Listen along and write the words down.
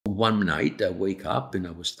one night I wake up and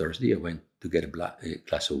I was thirsty. I went to get a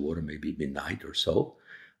glass of water, maybe midnight or so.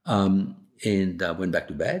 And I went back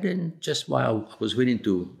to bed. And just while I was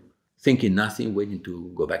thinking nothing, waiting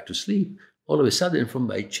to go back to sleep, all of a sudden from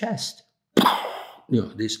my chest,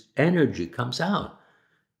 this energy comes out.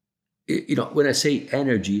 When I say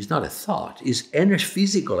energy, it's not a thought. It's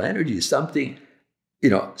physical energy. It's something,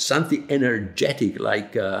 something energetic,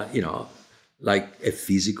 like a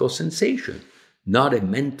physical sensation, not a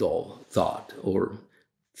mental thought or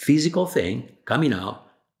physical thing coming out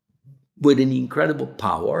with an incredible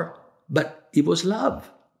power. But it was love.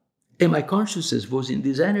 And my consciousness was in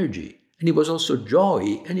this energy. And it was also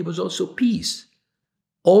joy, and it was also peace.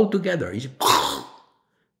 All together.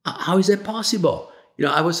 How is that possible?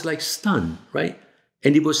 I was like stunned, right?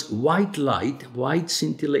 And it was white light, white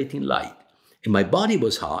scintillating light. And my body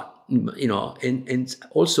was hot, and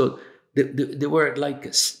also they were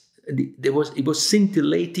like, it was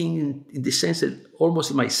scintillating in the sense that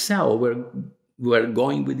almost my cell were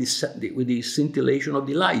going with the scintillation of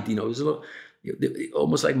the light. It was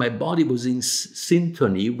almost like my body was in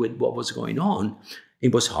synchrony with what was going on.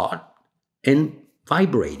 It was hot and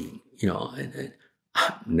vibrating, and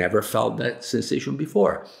I never felt that sensation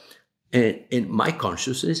before. And my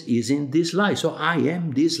consciousness is in this light. So I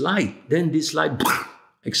am this light. Then this light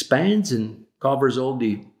expands and covers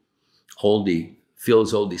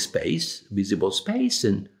fills all the space, visible space,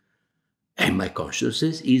 and my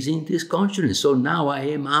consciousness is in this consciousness. So now I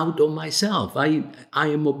am out of myself. I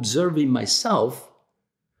am observing myself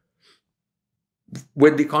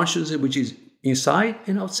with the consciousness which is inside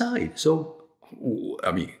and outside. So,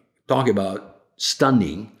 talk about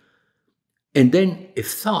stunning. And then a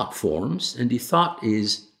thought forms, and the thought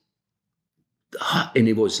is, and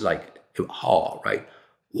it was like, right?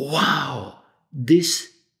 Wow,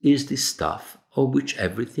 this is the stuff of which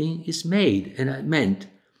everything is made. And I meant,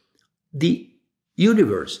 the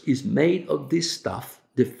universe is made of this stuff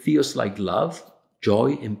that feels like love,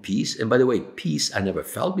 joy, and peace. And by the way, peace I never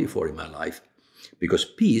felt before in my life, because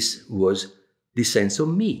peace was the sense of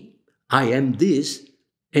me. I am this,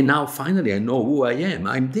 and now finally I know who I am.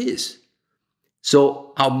 I'm this.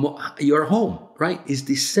 So you're home, right? It's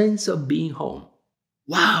the sense of being home.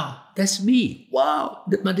 Wow, that's me. Wow,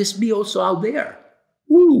 but there's me also out there.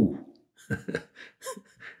 Woo!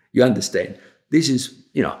 You understand? This is,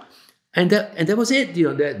 and that was it.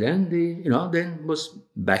 Then was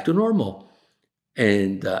back to normal.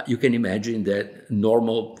 And you can imagine that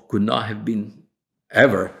normal could not have been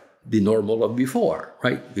ever the normal of before,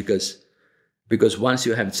 right? Because once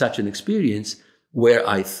you have such an experience where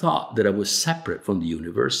I thought that I was separate from the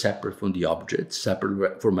universe, separate from the objects,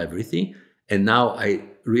 separate from everything, and now I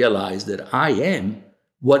realize that I am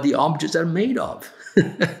what the objects are made of.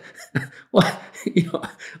 Well,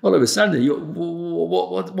 all of a sudden,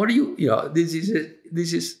 what are you? This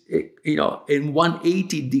is in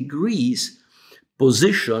 180 degrees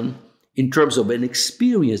position in terms of an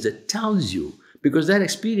experience that tells you, because that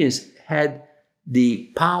experience had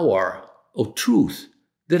the power of truth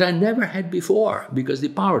that I never had before. Because the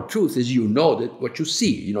power of truth is, that what you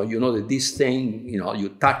see, you know that this thing, you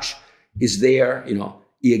touch is there,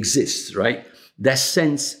 it exists, right? That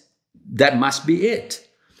sense, that must be it.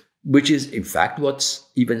 Which is, in fact, what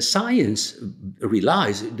even science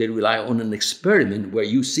relies. They rely on an experiment where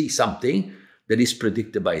you see something that is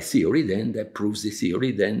predicted by theory, then that proves the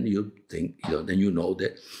theory, then you think, then you know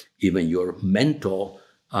that even your mental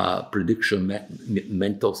prediction,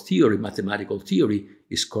 mental theory, mathematical theory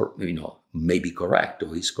is, maybe correct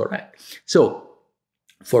or is correct. So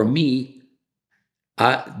for me,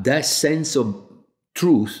 that sense of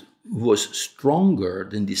truth was stronger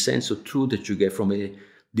than the sense of truth that you get from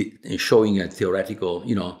showing a theoretical,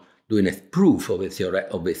 doing a proof of a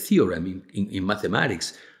theorem in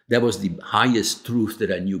mathematics. That was the highest truth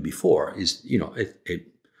that I knew before, is,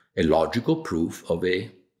 a logical proof of a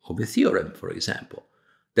theorem, for example.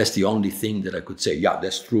 That's the only thing that I could say, yeah,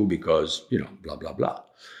 that's true because, blah, blah, blah.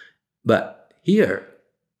 But here,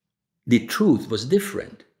 the truth was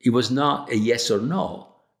different. It was not a yes or no.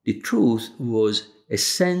 The truth was a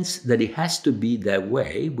sense that it has to be that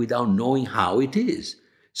way without knowing how it is.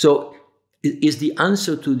 So it is the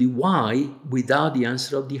answer to the why without the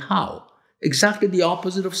answer of the how. Exactly the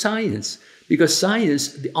opposite of science. Because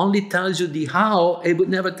science only tells you the how, it would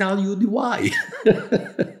never tell you the why.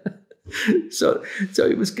 So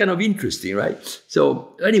it was kind of interesting, right?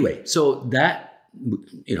 So anyway, so that,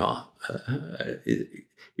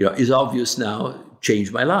 is obvious now,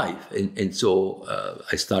 changed my life. And so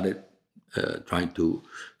I started trying to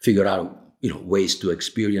figure out, ways to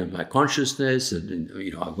experience my consciousness. And,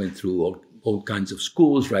 I went through all kinds of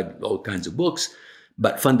schools, read all kinds of books.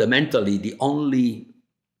 But fundamentally, the only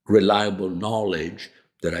reliable knowledge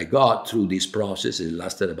that I got through this process, it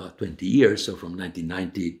lasted about 20 years, so from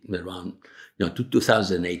 1990 around to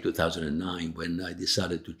 2008, 2009, when I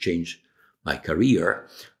decided to change my career,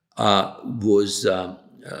 was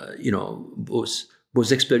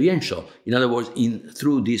experiential. In other words,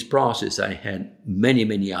 through this process, I had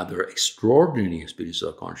many other extraordinary experiences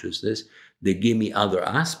of consciousness. They gave me other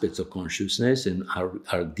aspects of consciousness and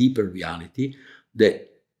our deeper reality that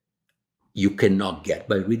you cannot get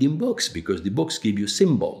by reading books, because the books give you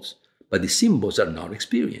symbols, but the symbols are not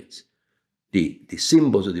experience. The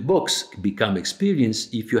symbols of the books become experience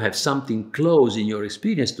if you have something close in your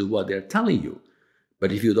experience to what they're telling you.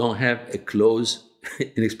 But if you don't have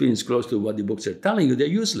an experience close to what the books are telling you, they're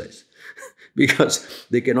useless, because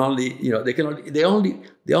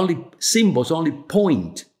symbols only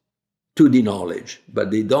point to the knowledge,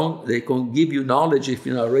 but they can give you knowledge if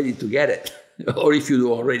you're not ready to get it, or if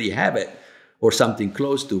you already have it, or something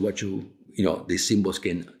close to what the symbols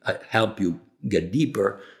can help you get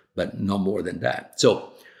deeper, but no more than that.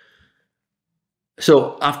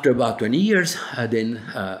 So after about 20 years,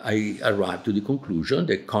 I arrived to the conclusion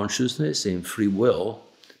that consciousness and free will,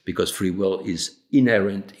 because free will is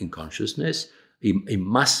inherent in consciousness, it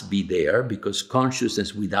must be there, because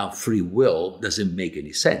consciousness without free will doesn't make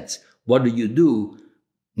any sense. What do you do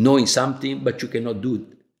knowing something, but you cannot do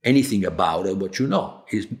anything about it? What you know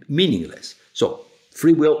is meaningless. So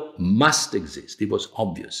free will must exist. It was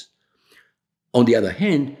obvious. On the other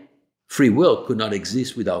hand, free will could not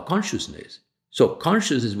exist without consciousness. So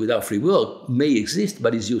consciousness without free will may exist,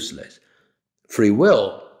 but is useless. Free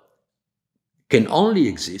will can only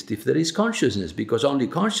exist if there is consciousness, because only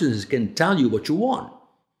consciousness can tell you what you want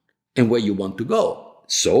and where you want to go.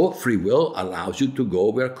 So free will allows you to go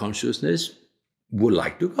where consciousness would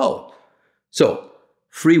like to go. So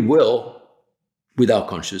free will without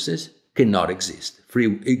consciousness cannot exist.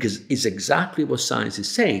 Because it's exactly what science is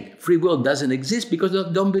saying. Free will doesn't exist because they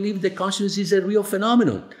don't believe that consciousness is a real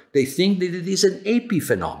phenomenon. They think that it is an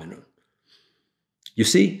epiphenomenon. You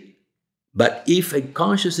see? But if a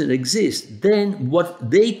consciousness exists, then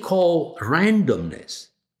what they call randomness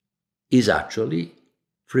is actually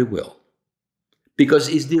free will. Because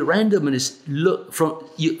it's the randomness,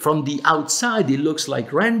 from the outside, it looks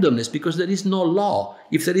like randomness because there is no law.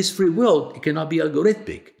 If there is free will, it cannot be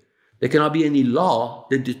algorithmic. There cannot be any law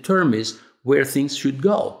that determines where things should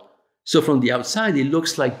go. So from the outside, it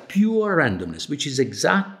looks like pure randomness, which is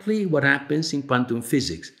exactly what happens in quantum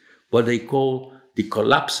physics. What they call the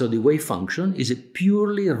collapse of the wave function is a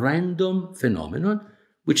purely random phenomenon,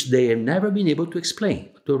 which they have never been able to explain,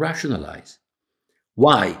 to rationalize.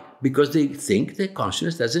 Why? Because they think that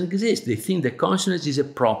consciousness doesn't exist. They think that consciousness is a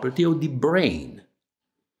property of the brain.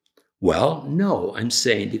 Well, no, I'm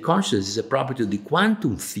saying the consciousness is a property of the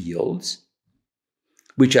quantum fields,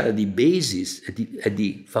 which are the basis, at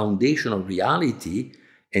the foundation of reality.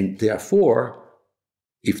 And therefore,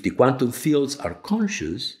 if the quantum fields are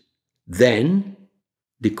conscious, then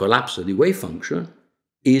the collapse of the wave function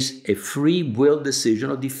is a free will decision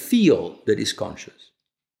of the field that is conscious.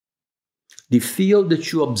 The field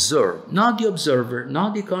that you observe, not the observer,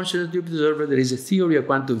 not the consciousness of the observer. There is a theory of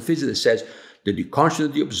quantum physics that says that the consciousness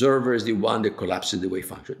of the observer is the one that collapses the wave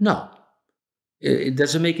function. No, it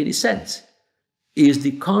doesn't make any sense. It is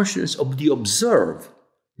the consciousness of the observer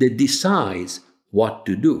that decides what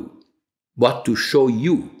to do, what to show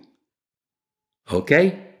you.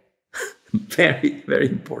 Okay? Very, very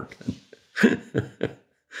important.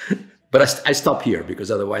 But I stop here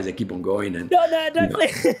because otherwise I keep on going. And no, don't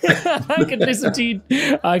play. I could listen to you.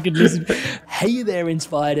 I could listen. Hey there,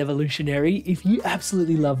 Inspired Evolutionary. If you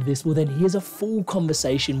absolutely loved this, well then here's a full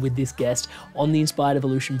conversation with this guest on the Inspired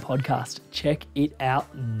Evolution podcast. Check it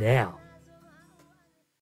out now.